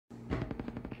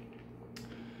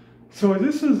So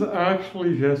this is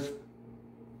actually just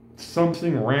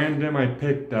something random I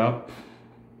picked up.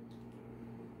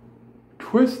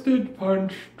 Twisted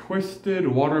Punch, Twisted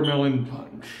Watermelon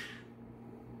Punch.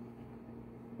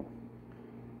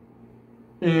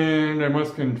 And I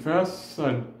must confess,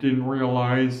 I didn't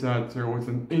realize that there was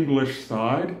an English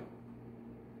side.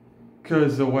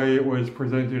 Because the way it was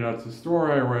presented at the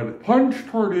store, I read Punch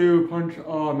Tordu, Punch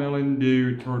a Melon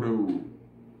do Tordu.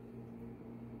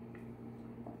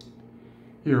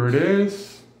 Here it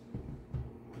is.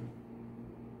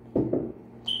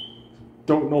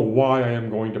 Don't know why I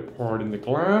am going to pour it in the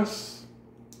glass,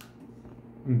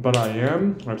 but I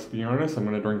am. Let's be honest, I'm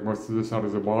going to drink most of this out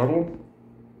of the bottle.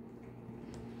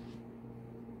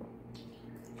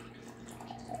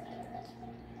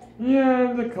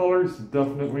 Yeah, the color's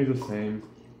definitely the same.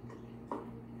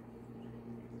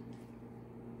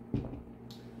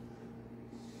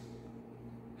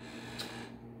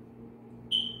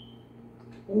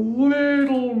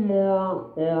 Little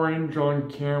more orange on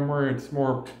camera, it's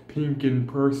more pink in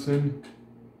person.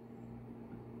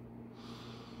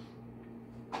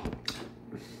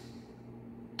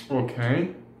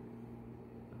 Okay.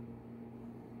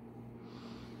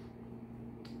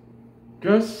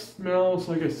 Just smells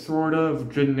like a sort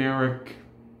of generic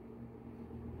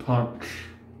punch.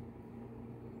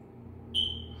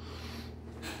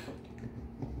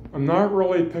 I'm not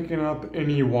really picking up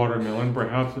any watermelon,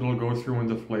 perhaps it'll go through in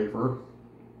the flavor.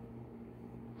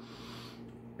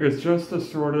 It's just a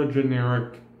sort of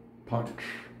generic punch.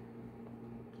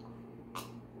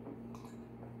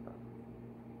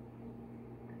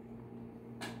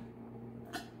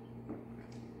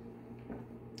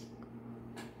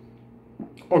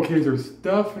 Okay, there's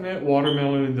definite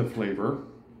watermelon in the flavor.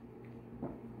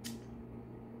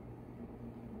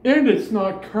 And it's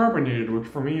not carbonated, which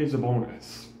for me is a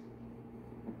bonus.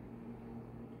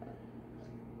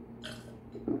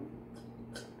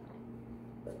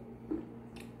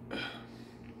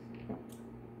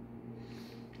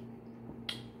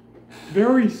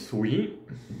 Very sweet.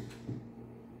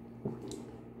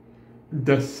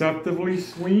 Deceptively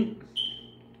sweet.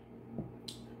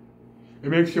 It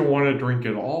makes you want to drink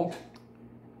it all,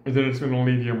 and then it's going to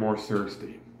leave you more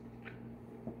thirsty.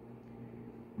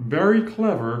 Very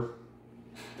clever,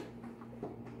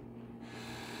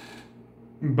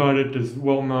 but it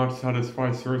will not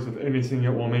satisfy thirst with anything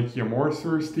that will make you more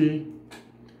thirsty,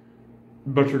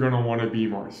 but you're going to want to be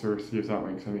more thirsty, if that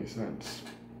makes any sense.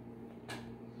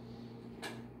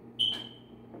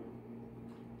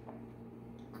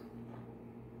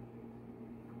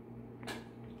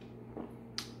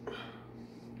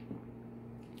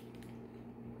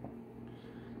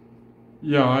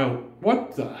 Yeah,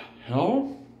 what the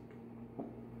hell?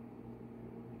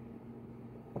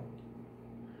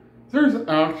 There's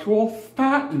actual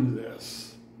fat in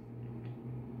this.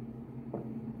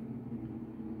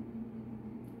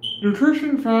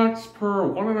 Nutrition facts per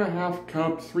 1.5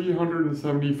 cups,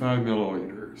 375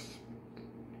 milliliters.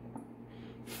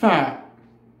 Fat,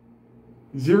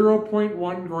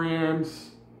 0.1 grams.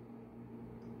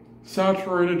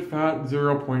 Saturated fat,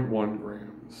 0.1 grams.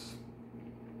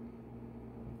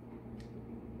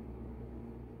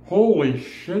 Holy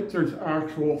shit, there's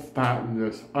actual fat in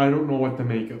this. I don't know what to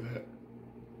make of it.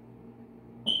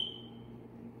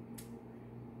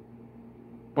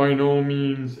 By no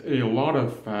means a lot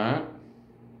of fat.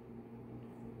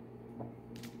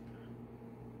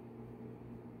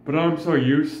 But I'm so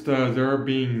used to there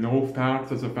being no fat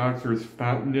as the fact there's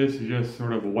fat in this, just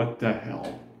sort of what the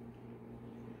hell.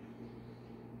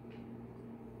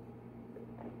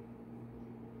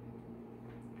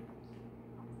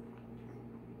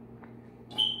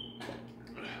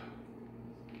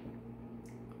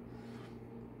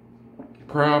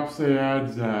 Perhaps they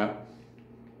add that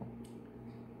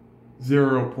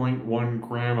 0.1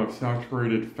 gram of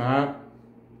saturated fat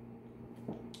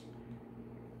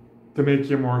to make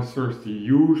you more thirsty.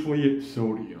 Usually it's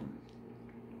sodium.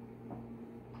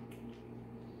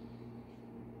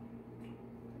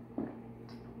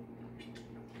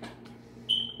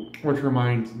 Which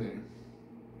reminds me.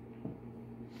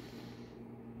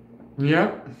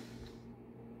 Yep.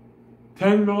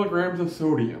 10 milligrams of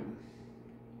sodium.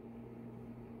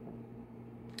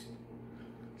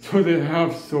 So they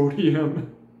have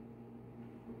sodium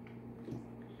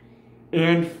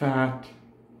and fat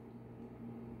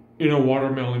in a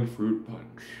watermelon fruit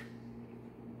punch.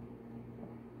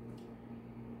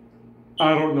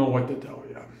 I don't know what to tell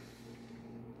you.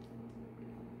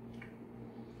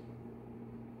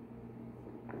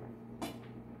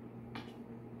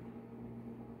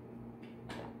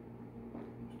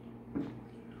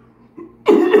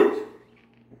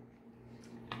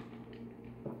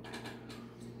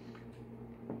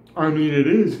 I mean, it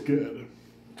is good.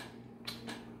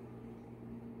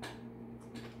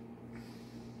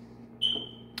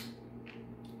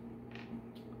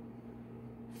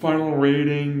 Final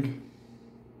rating,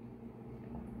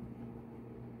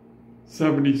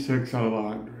 76 out of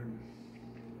 100.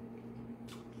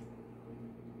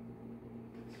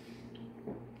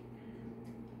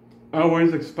 I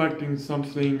was expecting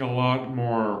something a lot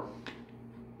more,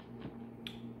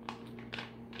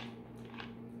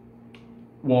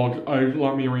 well,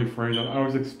 let me rephrase that. I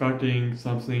was expecting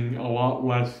something a lot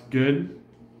less good.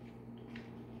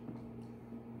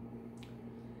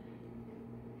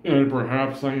 And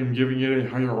perhaps I am giving it a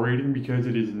higher rating because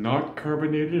it is not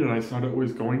carbonated and I thought it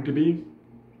was going to be.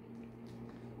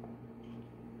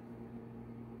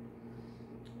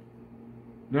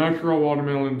 Natural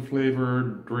watermelon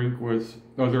flavored drink with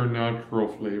other natural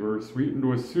flavors, sweetened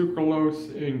with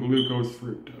sucralose and glucose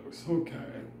fructose. Okay.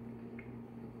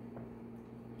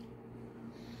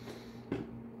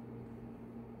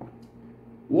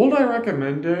 Would I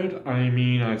recommend it? I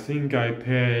mean, I think I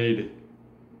paid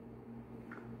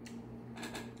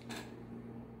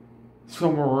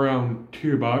somewhere around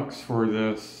 $2 for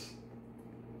this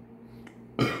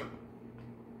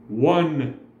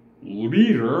 1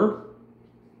 liter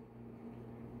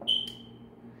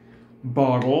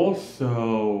bottle,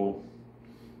 so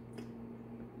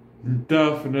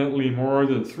definitely more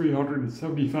than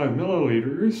 375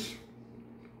 milliliters.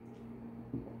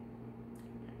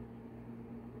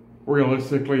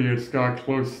 Realistically, it's got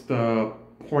close to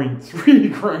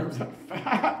 0.3 grams of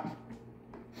fat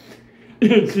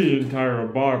in the entire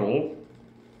bottle.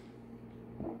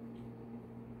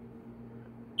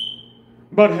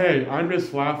 But hey, I'm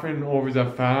just laughing over the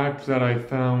fact that I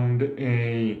found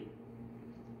a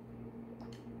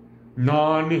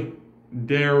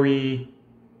non-dairy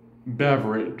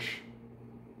beverage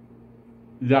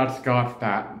that's got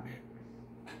fat in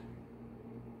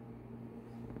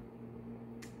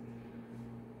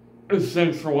it.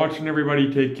 Thanks for watching,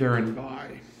 everybody. Take care and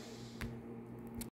bye.